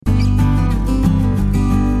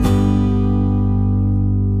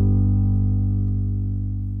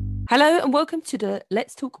Hello and welcome to the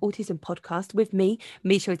Let's Talk Autism podcast with me,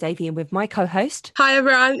 Michelle Davey, and with my co-host. Hi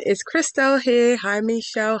everyone, it's Christelle here. Hi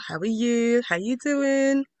Michelle, how are you? How you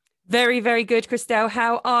doing? Very, very good, Christelle.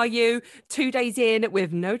 How are you? 2 days in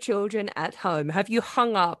with no children at home. Have you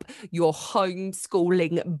hung up your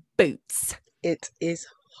homeschooling boots? It is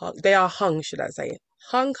hung. They are hung, should I say?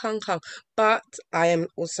 Hung, hung, hung. But I am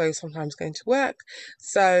also sometimes going to work.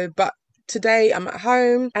 But today I'm at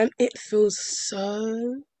home and it feels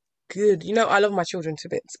so good. You know, I love my children to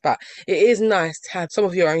bits, but it is nice to have some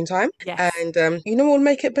of your own time. Yes. And you know what will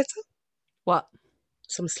make it better? What?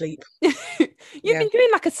 Some sleep. You've Yeah. been doing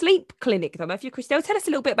like a sleep clinic, though, have you, Christelle? Tell us a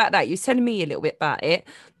little bit about that. You sent me a little bit about it,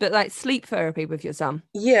 but like sleep therapy with your son.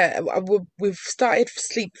 Yeah, we've started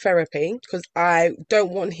sleep therapy because I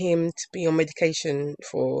don't want him to be on medication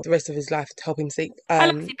for the rest of his life to help him sleep. How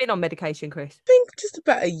long has he been on medication, Chris? I think just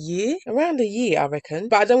about a year, around a year, I reckon.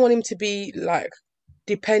 But I don't want him to be like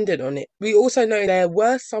dependent on it. We also know there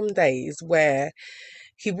were some days where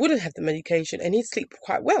he wouldn't have the medication and he'd sleep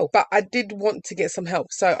quite well. But I did want to get some help.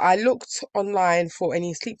 So I looked online for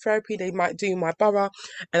any sleep therapy they might do in my borough.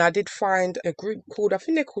 And I did find a group called, I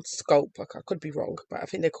think they're called Scope. I could be wrong, but I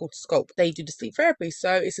think they're called Scope. They do the sleep therapy.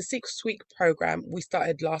 So it's a 6-week program. We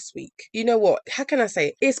started last week. You know what? How can I say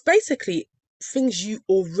it? It's basically things you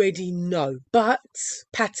already know, but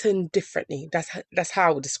pattern differently. That's how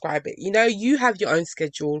I would describe it. You know, you have your own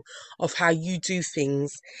schedule of how you do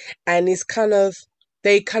things, and it's kind of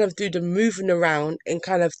they kind of do the moving around and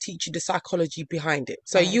kind of teach you the psychology behind it.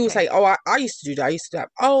 So Right, you will okay. say, "Oh, I used to do that. I used to do that.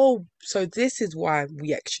 Oh, so this is why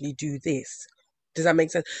we actually do this." Does that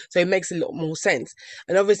make sense? So it makes a lot more sense.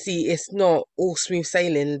 And obviously, it's not all smooth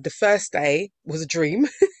sailing. The first day was a dream,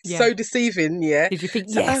 Yeah. so deceiving. Yeah. Did you think,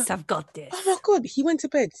 So yes, I've got oh my this? God, he went to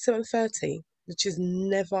bed 7:30, which has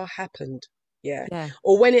never happened. Yeah. Yeah.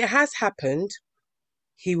 Or when it has happened,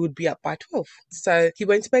 he would be up by 12. So he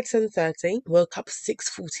went to bed 7:30, woke up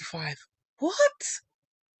 6:45. What?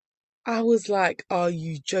 I was like, are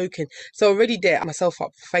you joking? So already there, myself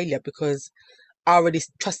up for failure because I already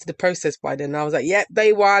trusted the process by then. I was like, yep,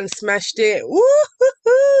 day one, smashed it.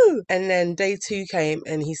 Woo-hoo-hoo! And then day two came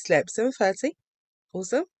and he slept 7:30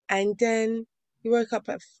 also. And then he woke up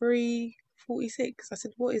at 3:46. I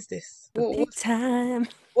said, what is this? The big time.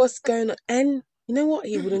 What's going on? And you know what?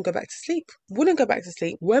 He wouldn't go back to sleep. Wouldn't go back to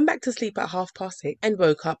sleep. Went back to sleep at 6:30 and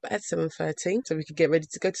woke up at 7:30 so we could get ready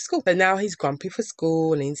to go to school. But now he's grumpy for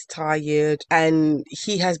school and he's tired and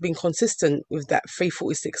he has been consistent with that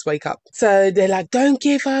 3:46 wake up. So they're like, don't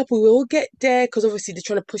give up. We will get there because obviously they're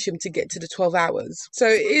trying to push him to get to the 12 hours. So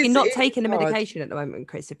So is he it not is taking the hard. medication at the moment,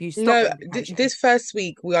 Chris? Have you stopped No, the medication? this first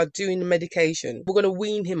week we are doing the medication. We're going to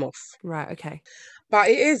wean him off. Right, okay. But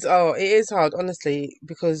it is hard, honestly,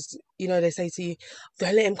 because you know they say to you,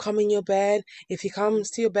 don't let him come in your bed. If he comes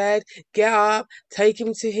to your bed, get up, take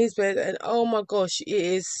him to his bed, and oh my gosh, it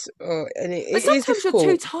is, But it is sometimes you're too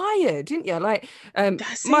difficult. tired, didn't you? Like,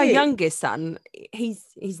 That's my it. youngest son, he's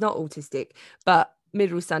not autistic, but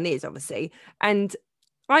middle son is obviously, and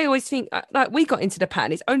I always think like we got into the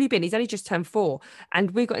pattern. He's only just turned 4,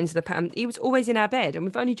 and we got into the pattern. He was always in our bed, and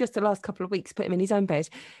we've only just the last couple of weeks put him in his own bed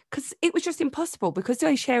because it was just impossible because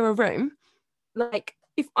they share a room. Like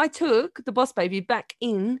if I took the boss baby back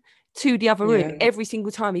in to the other room Yeah, every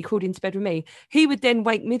single time he called into bed with me, he would then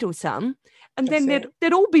wake middle son, and then that's they'd it.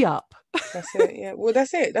 they'd all be up. That's it. Yeah. Well,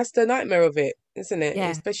 that's it. That's the nightmare of it, isn't it?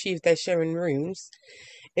 Yeah, Especially if they're sharing rooms.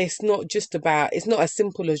 It's not as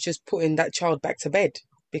simple as just putting that child back to bed no.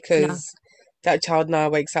 because that child now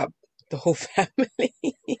wakes up the whole family.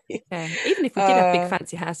 Yeah, even if we did have big uh,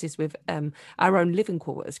 fancy houses with our own living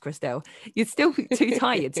quarters, Christelle, you're still too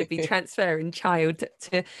tired to be transferring child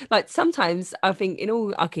to like sometimes I think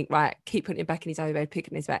right, keep putting him back in his own bed,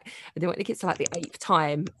 picking his back. And then when it gets to like the eighth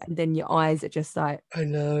time, and then your eyes are just like I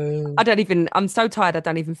know. I'm so tired I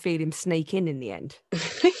don't even feel him sneak in the end.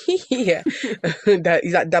 Yeah. That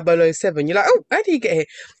he's like 007. You're like, oh, how do you get here?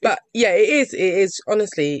 But yeah, it is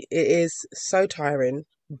honestly, it is so tiring.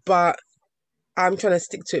 But I'm trying to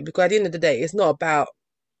stick to it because at the end of the day, it's not about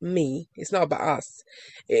me. It's not about us.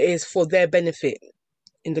 It is for their benefit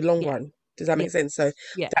in the long Yeah, run. Does that yeah, make sense? So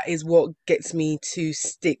yeah. that is what gets me to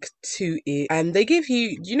stick to it. And they give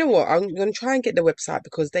you know what? I'm going to try and get the website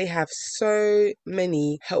because they have so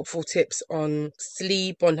many helpful tips on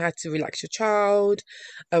sleep, on how to relax your child,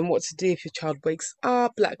 and what to do if your child wakes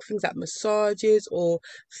up, like things like massages or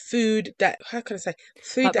food that, how can I say,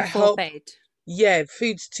 food Like that before help, bed. yeah,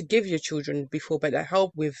 foods to give your children before bed that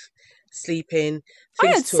help with sleeping, I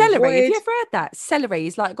things had to celery. Have you avoid. ever had that?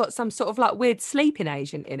 Celery's like got some sort of like weird sleeping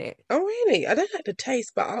agent in it. Oh, really? I don't like the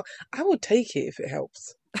taste, but I would take it if it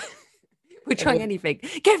helps. We'll try anything.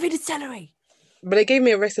 Get rid of celery. But they gave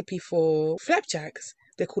me a recipe for flapjacks.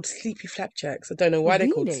 They're called sleepy flapjacks. I don't know Oh, why they're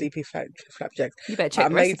called really? sleepy flapjacks, You better but I check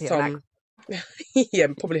the made recipe on that. some. Yeah,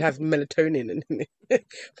 probably have melatonin in it.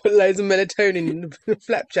 Put loads of melatonin in the But a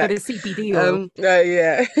flapjacks. CBD oil.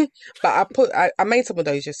 Yeah. But I made some of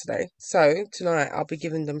those yesterday. So tonight I'll be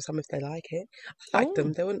giving them some if they like it. I liked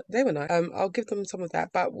them. Oh. They were nice. I'll give them some of that.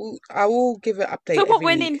 But I will give an update So what every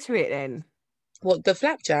went week. into it then? What the The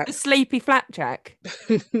flapjacks? sleepy flapjack.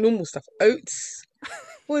 Normal stuff. Oats.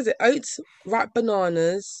 What is it? Oats, ripe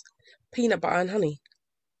bananas, peanut butter and honey.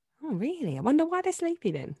 Oh, really? I wonder why they're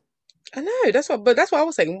sleepy then. I know, that's what I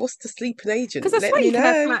was saying. What's the sleeping Because agent? I Let swear me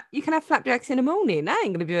know. you can have flapjacks in the morning. That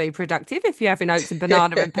ain't going to be very productive if you're having oats and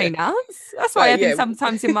banana and peanuts. That's what I But have in yeah,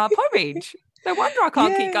 sometimes in my porridge. No wonder I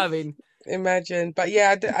can't keep yeah, going. imagine. But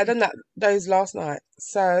yeah, I done those last night.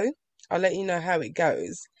 So I'll let you know how it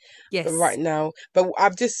goes. But Yes. right now, but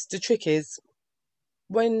the trick is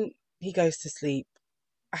when he goes to sleep,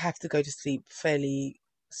 I have to go to sleep fairly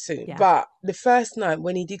soon. Yeah. But the first night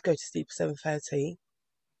when he did go to sleep at 7:30,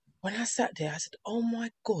 when I sat there, I said, "Oh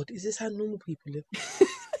my God, is this how normal people live?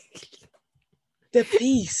 The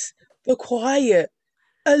peace, the quiet,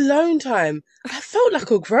 alone time." I felt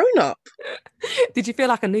like a grown up. Did you feel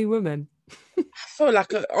like a new woman? I felt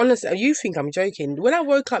like honestly, you think I'm joking. When I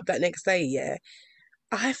woke up that next day, yeah,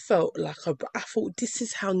 I felt like I thought this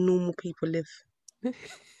is how normal people live.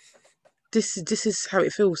 This is how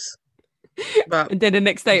it feels. But And then the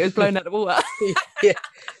next day it was blown out the water. yeah,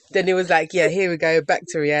 then it was like, yeah, here we go, back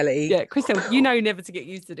to reality. Yeah, Crystal, you know never to get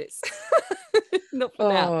used to this. Not for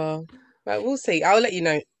now. Oh, but we'll see. I'll let you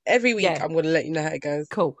know. Every week Yeah, I'm gonna let you know how it goes.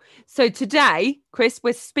 cool. So today, Chris,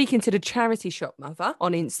 we're speaking to the charity shop mother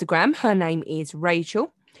on Instagram. Her name is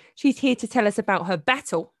Rachel. She's here to tell us about her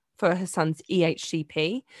battle for her son's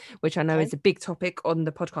EHCP, which I know Okay. is a big topic on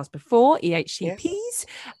the podcast before, Yes. EHCPs.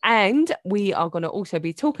 And we are going to also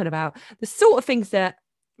be talking about the sort of things that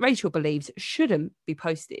Rachel believes shouldn't be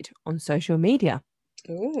posted on social media.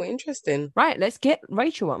 Oh, interesting. Right, let's get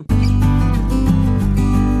Rachel on.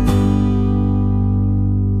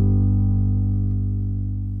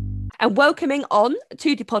 And welcoming on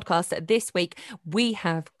to the podcast this week, we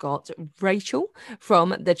have got Rachel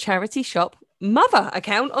from the Charity Shop Mother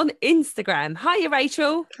account on Instagram. Hiya,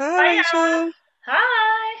 Rachel. Hi, Hiya. Rachel.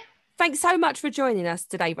 Hi. Thanks so much for joining us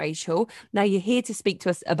today, Rachel. Now, you're here to speak to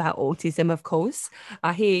us about autism, of course.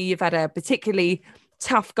 I hear you've had a particularly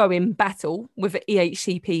tough going battle with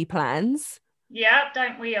EHCP plans. Yeah,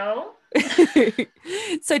 don't we all?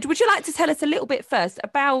 So, would you like to tell us a little bit first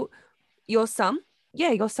about your son?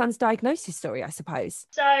 Yeah, your son's diagnosis story, I suppose.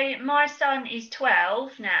 So my son is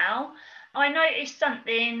 12 now. I noticed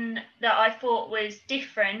something that I thought was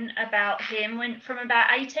different about him when from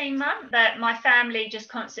about 18 months, that my family just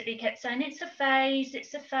constantly kept saying, it's a phase,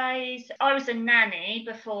 it's a phase. I was a nanny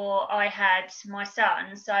before I had my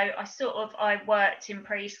son, so I worked in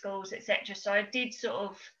preschools, etc. So I did sort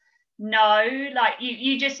of know, like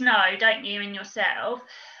you just know, don't you, in yourself.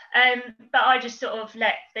 But I just sort of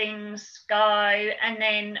let things go. And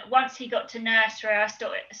then once he got to nursery, I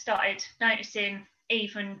started noticing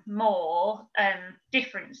even more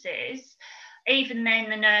differences. Even then,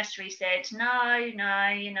 the nursery said,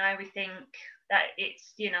 no, we think that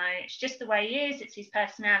it's just the way he is, it's his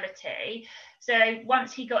personality. So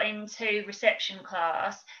once he got into reception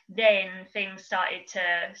class, then things started to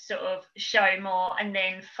sort of show more. And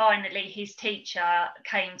then finally his teacher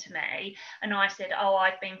came to me and I said, oh,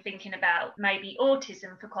 I've been thinking about maybe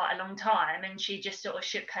autism for quite a long time. And she just sort of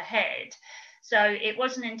shook her head. So it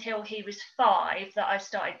wasn't until he was 5 that I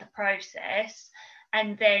started the process.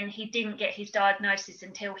 And then he didn't get his diagnosis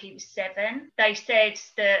until he was 7. They said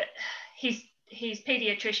that his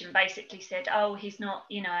pediatrician basically said, oh, he's not,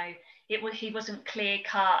 he wasn't clear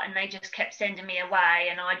cut, and they just kept sending me away,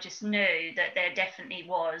 and I just knew that there definitely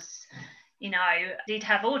was, did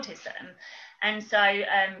have autism. And so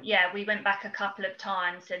we went back a couple of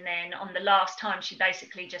times, and then on the last time she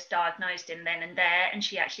basically just diagnosed him then and there, and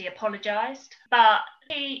she actually apologized. But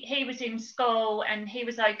he was in school and he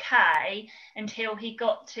was okay until he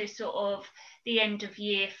got to sort of the end of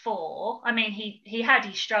year 4. I mean, he had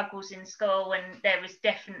his struggles in school and there was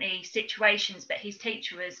definitely situations, but his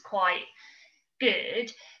teacher was quite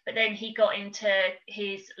good. But then he got into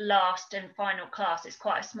his last and final class. It's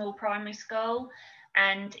quite a small primary school,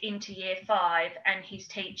 and into year 5, and his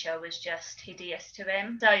teacher was just hideous to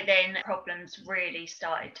him. So then problems really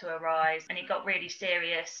started to arise, and it got really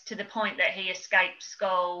serious to the point that he escaped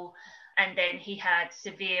school, and then he had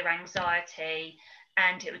severe anxiety,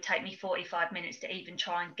 and it would take me 45 minutes to even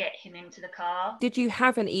try and get him into the car. Did you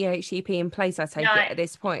have an EHCP in place, I take it, at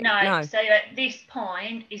this point? No. So at this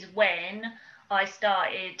point is when I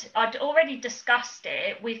started. I'd already discussed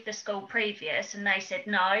it with the school previous, and they said,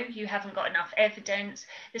 no, you haven't got enough evidence.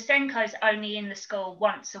 The Senko's only in the school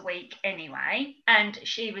once a week anyway, and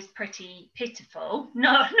she was pretty pitiful.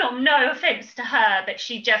 No offense to her, but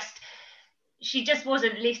she just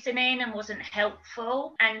wasn't listening and wasn't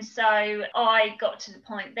helpful. And so I got to the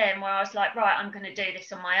point then where I was like, right, I'm going to do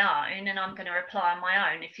this on my own, and I'm going to reply on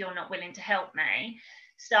my own if you're not willing to help me.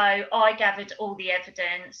 So I gathered all the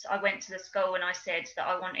evidence. I went to the school and I said that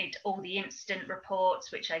I wanted all the incident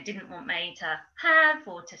reports, which they didn't want me to have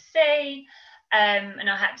or to see. And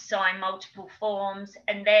I had to sign multiple forms.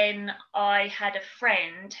 And then I had a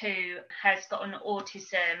friend who has got an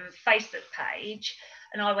autism Facebook page,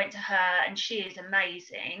 and I went to her, and she is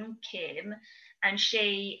amazing, Kim, and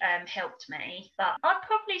she helped me. But I'd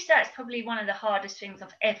probably say it's probably one of the hardest things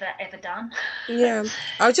I've ever done. Yeah,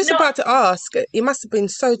 I was just about to ask, it must have been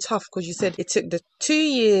so tough because you said it took the 2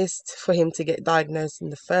 years for him to get diagnosed in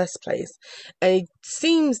the first place. And it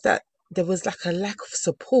seems that there was like a lack of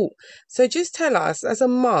support. So just tell us, as a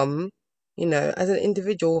mum, as an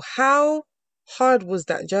individual, how hard was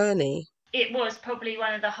that journey? It was probably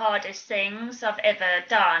one of the hardest things I've ever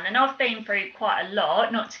done. And I've been through quite a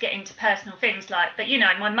lot, not to get into personal things but,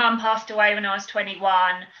 my mum passed away when I was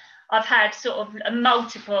 21. I've had sort of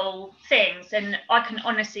multiple things. And I can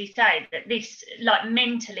honestly say that this,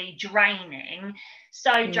 mentally draining,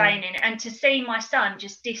 draining. And to see my son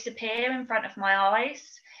just disappear in front of my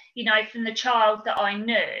eyes, from the child that I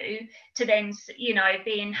knew to then,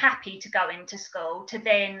 being happy to go into school, to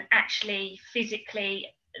then actually physically,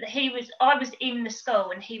 I was in the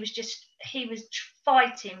school and he was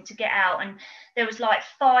fighting to get out, and there was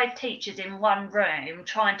 5 teachers in one room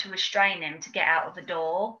trying to restrain him to get out of the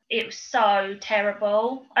door. It was so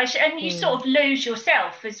terrible. And you sort of lose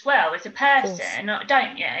yourself as well as a person,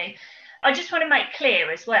 don't you? I just want to make clear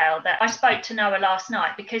as well that I spoke to Noah last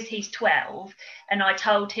night because he's 12, and I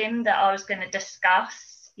told him that I was going to discuss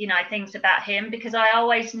things about him, because I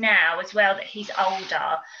always now as well that he's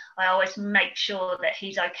older, I always make sure that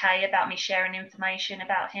he's okay about me sharing information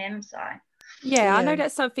about him. So yeah, I know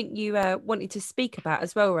that's something you wanted to speak about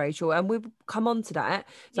as well, Rachel, and we'll come on to that.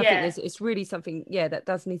 So I think it's really something, that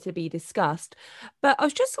does need to be discussed. But I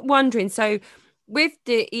was just wondering, so with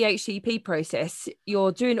the EHCP process,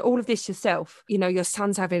 you're doing all of this yourself. Your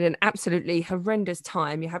son's having an absolutely horrendous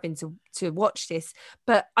time. You're having to watch this.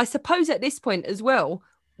 But I suppose at this point as well,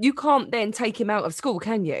 you can't then take him out of school,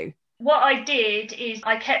 can you? What I did is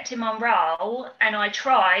I kept him on roll, and I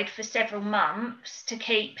tried for several months to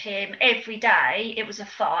keep him every day. It was a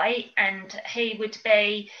fight, and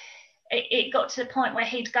it got to the point where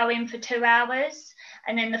he'd go in for 2 hours.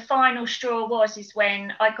 And then the final straw is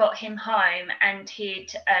when I got him home, and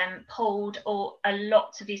he'd pulled a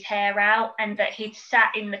lot of his hair out, and that he'd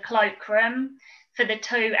sat in the cloakroom for the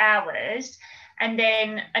 2 hours. And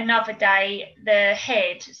then another day, the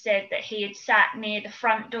head said that he had sat near the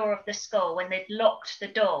front door of the school. When they'd locked the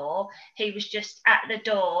door, he was just at the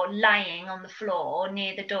door, laying on the floor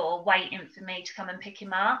near the door, waiting for me to come and pick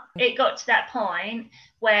him up. It got to that point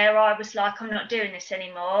where I was like, I'm not doing this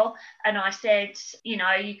anymore. And I said, you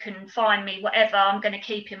can find me whatever, I'm going to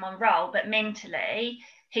keep him on roll. But mentally,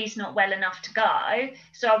 he's not well enough to go.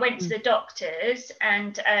 So I went to the doctors,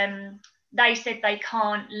 and they said they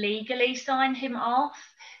can't legally sign him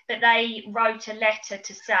off, but they wrote a letter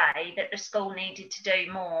to say that the school needed to do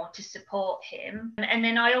more to support him. And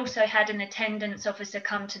then I also had an attendance officer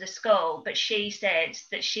come to the school, but she said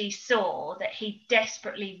that she saw that he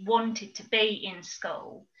desperately wanted to be in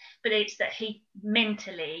school, but it's that he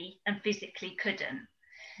mentally and physically couldn't.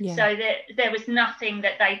 Yeah. So there was nothing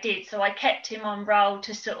that they did. So I kept him on roll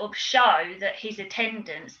to sort of show that his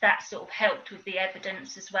attendance, that sort of helped with the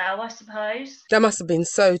evidence as well, I suppose. That must have been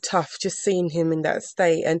so tough, just seeing him in that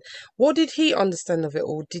state. And what did he understand of it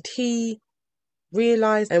all? Did he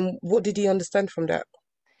realise, and what did he understand from that?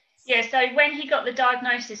 Yeah, so when he got the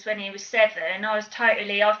diagnosis when he was 7, me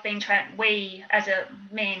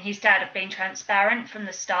and his dad have been transparent from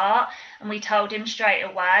the start, and we told him straight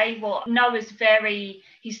away. Noah's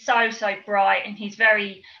he's so bright, and he's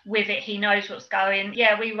very with it. He knows what's going.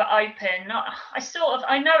 Yeah, we were open.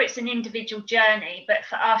 I know it's an individual journey, but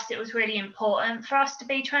for us, it was really important for us to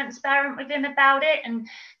be transparent with him about it, and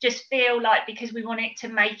just feel like, because we wanted to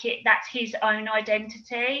make it, that's his own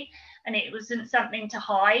identity. And it wasn't something to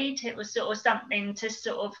hide. It was sort of something to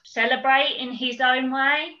sort of celebrate in his own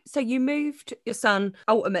way. So you moved your son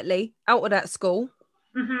ultimately out of that school,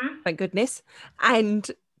 mm-hmm. Thank goodness. And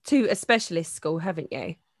to a specialist school, haven't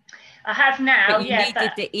you? I have now, But you yeah.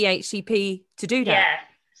 needed the EHCP to do that. Yeah.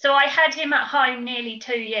 So I had him at home nearly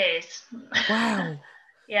 2 years. Wow.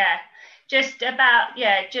 Yeah. Just about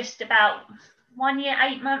 1 year,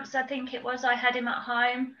 8 months, I think it was. I had him at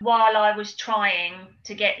home while I was trying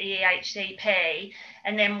to get the EHCP.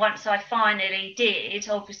 And then once I finally did,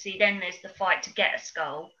 obviously then there's the fight to get a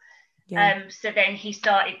school. Yeah. So then he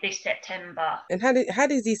started this September. And how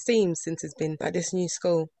does he seem since it's been at this new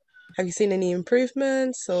school? Have you seen any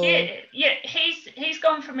improvements or? Yeah, he's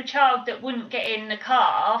gone from a child that wouldn't get in the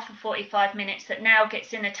car for 45 minutes that now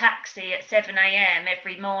gets in a taxi at 7 a.m.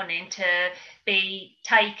 every morning to be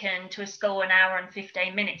taken to a school an hour and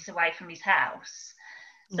 15 minutes away from his house.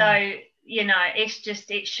 So,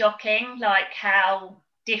 it's shocking, like how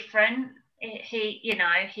different he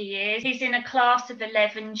is. He's in a class of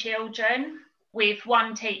 11 children with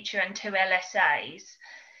one teacher and 2 LSAs.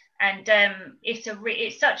 And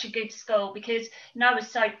it's such a good school because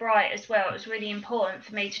Noah's so bright as well. It was really important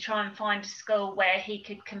for me to try and find a school where he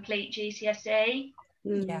could complete GCSE.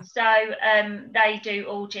 Yeah. So they do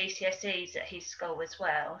all GCSEs at his school as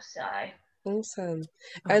well. So Awesome.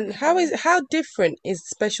 And how different is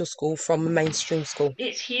special school from a mainstream school?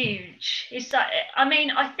 it's huge. It's like,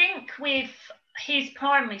 I think with his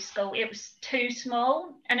primary school, it was too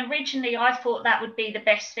small. And originally I thought that would be the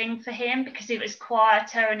best thing for him because it was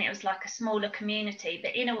quieter and it was like a smaller community.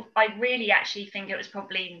 But, I really actually think it was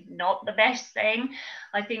probably not the best thing.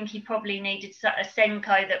 I think he probably needed a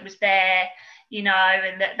Senko that was there, and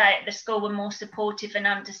that the school were more supportive and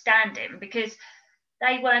understanding because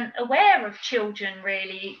they weren't aware of children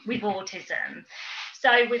really with autism.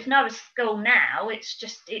 So with Noah's school now, it's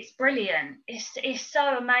brilliant. It's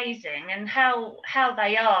so amazing, and how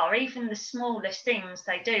they are, even the smallest things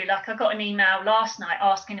they do. Like I got an email last night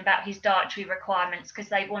asking about his dietary requirements because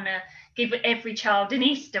they want to give every child an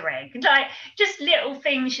Easter egg, like just little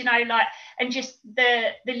things, and just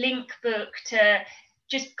the link book to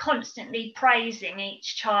just constantly praising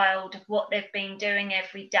each child of what they've been doing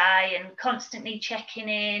every day and constantly checking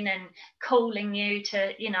in and calling you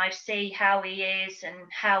to, see how he is and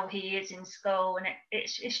how he is in school. And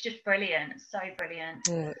it's just brilliant. It's so brilliant.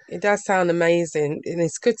 Yeah, it does sound amazing. And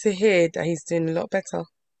it's good to hear that he's doing a lot better.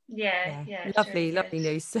 Yeah. Lovely, really lovely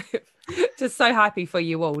news. Just so happy for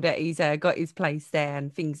you all that he's got his place there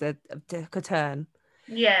and things took a turn.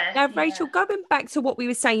 Yeah. Now, Rachel, going back to what we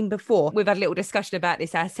were saying before, we've had a little discussion about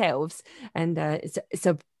this ourselves, and it's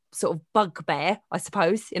a sort of bugbear, I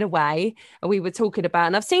suppose, in a way. And we were talking about,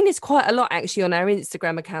 and I've seen this quite a lot actually on our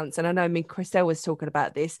Instagram accounts, and I know me and Christelle was talking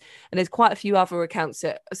about this, and there's quite a few other accounts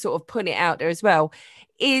that are sort of putting it out there as well,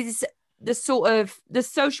 is the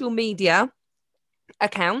social media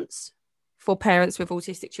accounts for parents with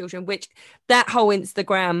autistic children, which that whole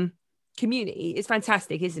Instagram community is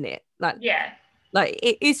fantastic, isn't it? Like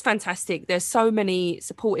it is fantastic. There's so many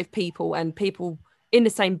supportive people and people in the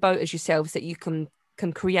same boat as yourselves that you can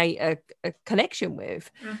create a connection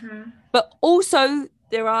with. Mm-hmm. But also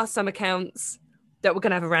there are some accounts that we're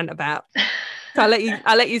going to have a rant about. So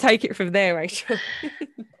I'll let you take it from there, Rachel.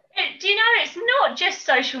 Do you know, it's not just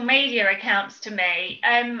social media accounts to me.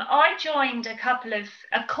 I joined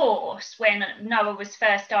a course when Noah was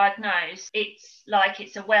first diagnosed. It's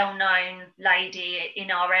a well-known lady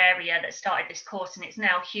in our area that started this course, and it's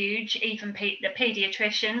now huge. Even the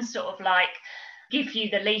paediatricians sort of give you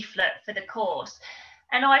the leaflet for the course.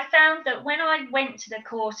 And I found that when I went to the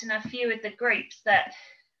course in a few of the groups that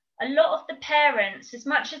a lot of the parents, as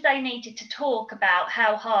much as they needed to talk about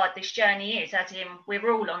how hard this journey is, as in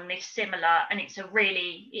we're all on this similar and it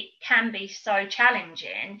can be so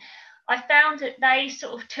challenging, I found that they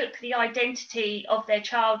sort of took the identity of their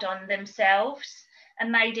child on themselves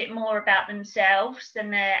and made it more about themselves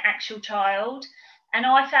than their actual child. And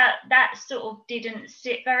I felt that sort of didn't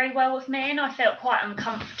sit very well with me, and I felt quite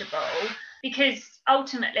uncomfortable because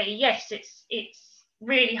ultimately, yes, it's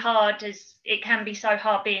really hard, as it can be so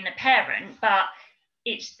hard being a parent, but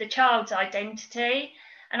it's the child's identity.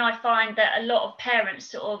 And I find that a lot of parents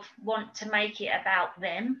sort of want to make it about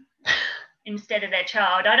them instead of their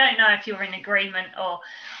child. I don't know if you're in agreement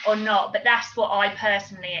or not, but that's what I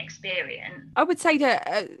personally experience. I would say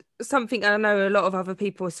that something I know a lot of other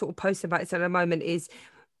people are sort of posting about this at the moment is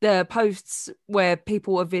the posts where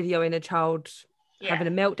people are videoing a child having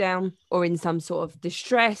a meltdown or in some sort of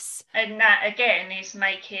distress. And that, again, is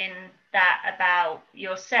making that about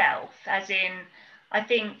yourself, as in, I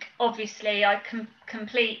think, obviously, I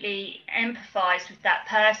completely empathise with that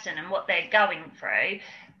person and what they're going through,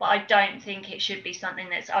 but I don't think it should be something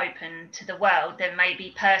that's open to the world. Then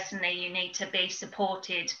maybe personally you need to be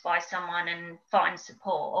supported by someone and find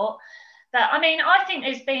support. But I mean, I think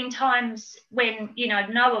there's been times when, you know,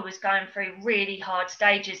 Noah was going through really hard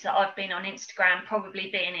stages that I've been on Instagram, probably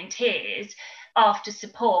being in tears after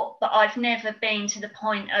support, but I've never been to the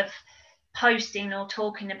point of posting or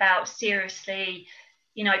talking about seriously,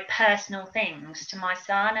 you know, personal things to my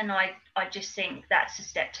son. And I just think that's a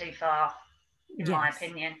step too far, in my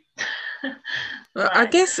opinion. I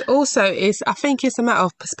guess also I think it's a matter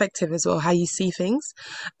of perspective as well, how you see things.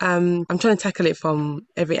 I'm trying to tackle it from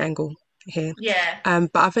every angle here. Yeah.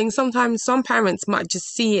 But I think sometimes some parents might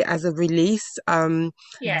just see it as a release.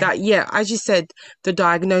 That, as you said, the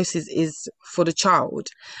diagnosis is for the child,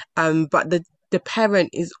 but the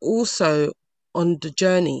parent is also on the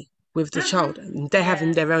journey with the child, and they're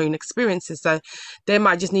having their own experiences. So they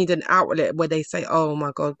might just need an outlet where they say, "Oh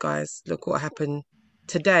my God, guys, look what happened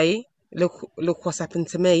today. Look what's happened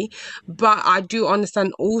to me." But I do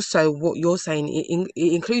understand also what you're saying.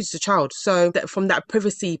 It includes the child. So that from that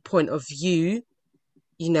privacy point of view,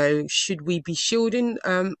 you know, should we be shielding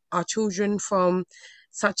our children from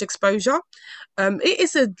such exposure?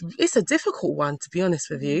 It's a difficult one, to be honest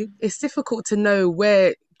with you. It's difficult to know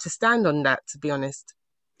where to stand on that, to be honest.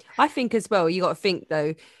 I think as well, you got to think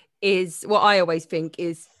though, is what I always think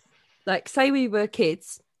is, like, say we were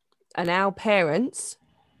kids and our parents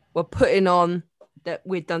were putting on that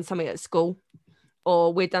we'd done something at school,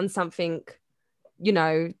 or we'd done something, you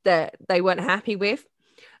know, that they weren't happy with,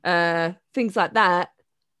 things like that.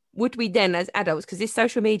 Would we then, as adults, because this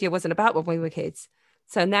social media wasn't about when we were kids,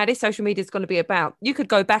 so now this social media is going to be about, you could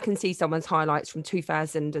go back and see someone's highlights from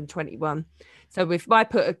 2021. So if I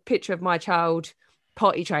put a picture of my child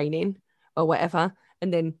potty training or whatever,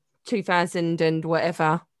 and then 2000 and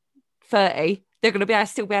whatever 30, they're going to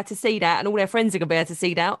still be able to see that, and all their friends are going to be able to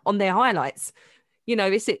see that on their highlights. You know,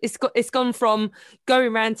 it's gone from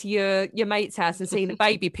going around to your mate's house and seeing a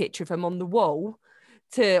baby picture of them on the wall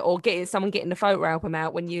or getting the photo album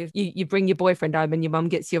out when you bring your boyfriend home and your mum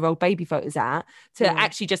gets your old baby photos out, to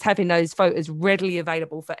actually just having those photos readily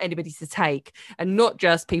available for anybody to take, and not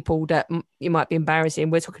just people that you might be embarrassing.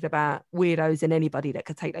 We're talking about weirdos and anybody that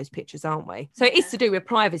could take those pictures, aren't we? So it is to do with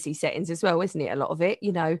privacy settings as well, isn't it? A lot of it,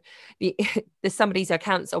 you know, some of these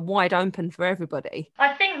accounts are wide open for everybody.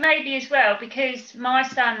 I think maybe as well because my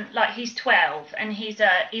son, like, he's 12 and he's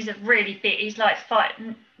a really big, he's like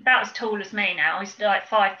about as tall as me now. He's like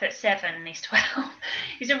 5'7" and he's 12.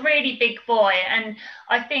 He's a really big boy. And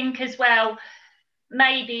I think as well,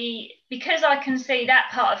 maybe because I can see that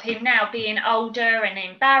part of him now being older and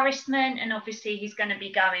embarrassment, and obviously he's going to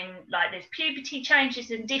be going, like, there's puberty changes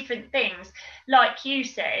and different things. Like you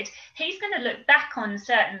said, he's going to look back on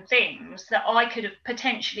certain things that I could have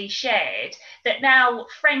potentially shared that now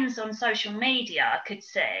friends on social media could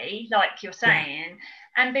see, like you're saying,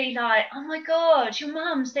 and be like, oh my God, your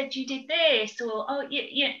mum said you did this, or, oh,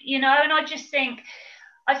 you know. And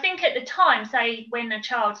I think at the time, say when a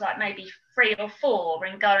child's like maybe 3 or 4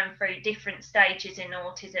 and going through different stages in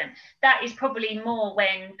autism, that is probably more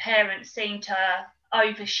when parents seem to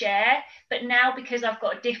overshare. But now, because I've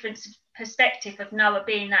got a different perspective of Noah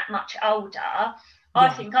being that much older, I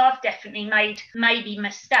think I've definitely made maybe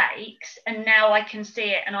mistakes, and now I can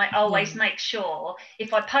see it, and I always make sure,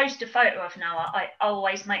 if I post a photo of Noah, I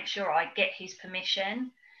always make sure I get his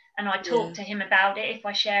permission. And I talk to him about it if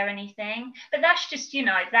I share anything. But that's just, you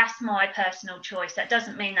know, that's my personal choice. That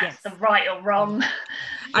doesn't mean that's the right or wrong.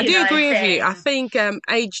 I do agree with you. I think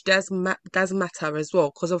age does matter as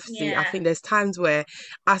well, because obviously I think there's times where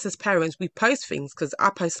us as parents, we post things, because I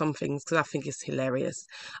post some things because I think it's hilarious.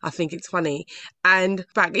 I think it's funny. And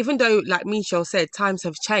back, even though, like Michelle said, times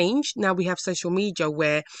have changed. Now we have social media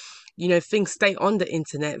where, you know, things stay on the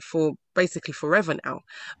internet for basically forever now.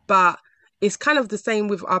 But it's kind of the same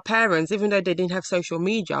with our parents, even though they didn't have social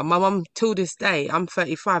media. My mum, till this day, I'm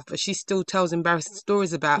 35, but she still tells embarrassing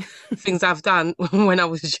stories about things I've done when I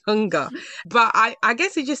was younger. But I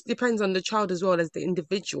guess it just depends on the child as well as the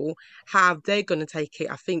individual, how they're going to take it.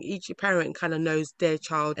 I think each parent kind of knows their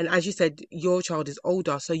child. And as you said, your child is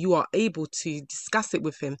older, so you are able to discuss it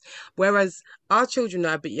with him. Whereas our children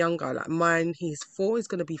are a bit younger. Like mine, he's 4, he's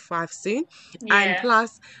going to be 5 soon. And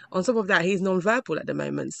plus, on top of that, he's non-verbal at the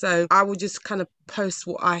moment. So I will just kind of post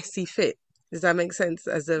what I see fit. Does that make sense?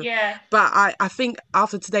 But I think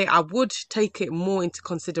after today, I would take it more into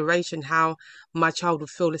consideration how my child would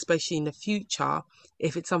feel, especially in the future,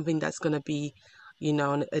 if it's something that's going to be, you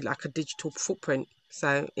know, like a digital footprint.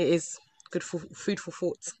 So it is good for food for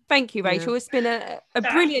thought. Thank you, Rachel. It's been a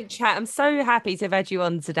brilliant chat. I'm so happy to have had you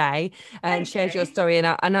on today and shared your story. And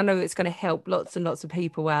I know it's going to help lots and lots of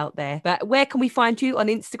people out there. But where can we find you on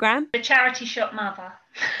Instagram? The Charity Shop Mother.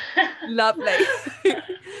 Lovely.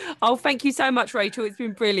 Oh, thank you so much, Rachel. It's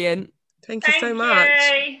been brilliant. Thank you so much.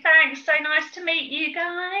 Thanks. So nice to meet you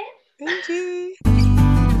guys. Thank you.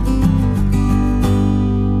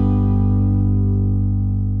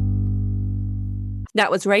 That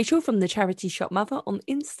was Rachel from the Charity Shop Mother on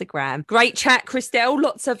Instagram. Great chat, Christelle.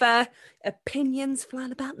 Lots of opinions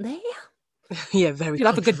flying about there. Yeah, very You'll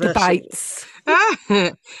have a good debate.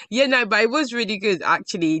 Yeah, no, but it was really good,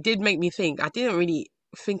 actually. It did make me think. I didn't really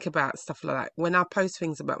think about stuff like that. When I post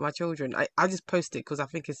things about my children, I just post it because I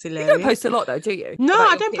think it's hilarious. You don't post a lot though, do you? No,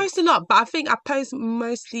 I don't post a lot, but I think I post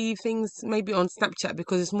mostly things maybe on Snapchat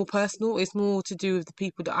because it's more personal. It's more to do with the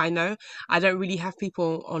people that I know. I don't really have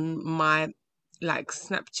people on my like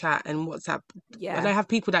Snapchat and WhatsApp. Yeah. I don't have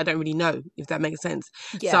people that I don't really know, if that makes sense.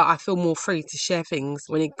 Yeah. So I feel more free to share things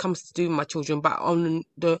when it comes to do with my children. But on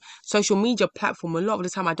the social media platform, a lot of the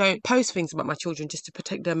time I don't post things about my children just to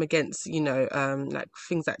protect them against, like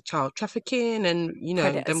things like child trafficking and,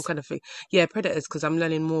 Predators. them kind of things. Yeah, predators, because I'm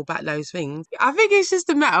learning more about those things. I think it's just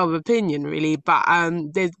a matter of opinion, really. But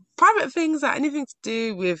there's private things, like anything to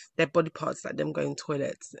do with their body parts, like them going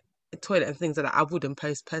toilet and things like that, I wouldn't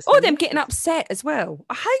post personally. Or them getting upset as well.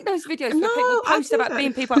 I hate those videos where people post about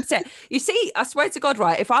being people upset. You see, I swear to God,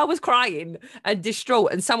 right, if I was crying and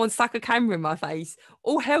distraught and someone stuck a camera in my face,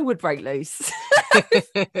 all hell would break loose.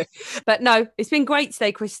 But no, it's been great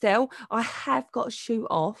today, Christelle. I have got to shoot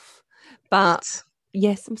off, but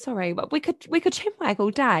yes, I'm sorry, but we could chinwag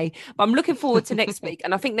all day. But I'm looking forward to next week,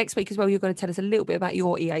 and I think next week as well, you're going to tell us a little bit about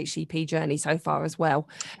your EHCP journey so far as well.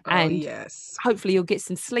 And yes, hopefully you'll get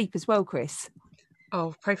some sleep as well, Chris.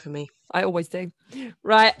 Oh, pray for me. I always do.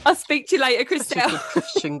 Right, I'll speak to you later, Christelle. Such a good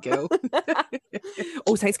Christian girl.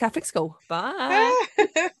 All Saints Catholic School. Bye.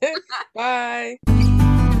 Bye.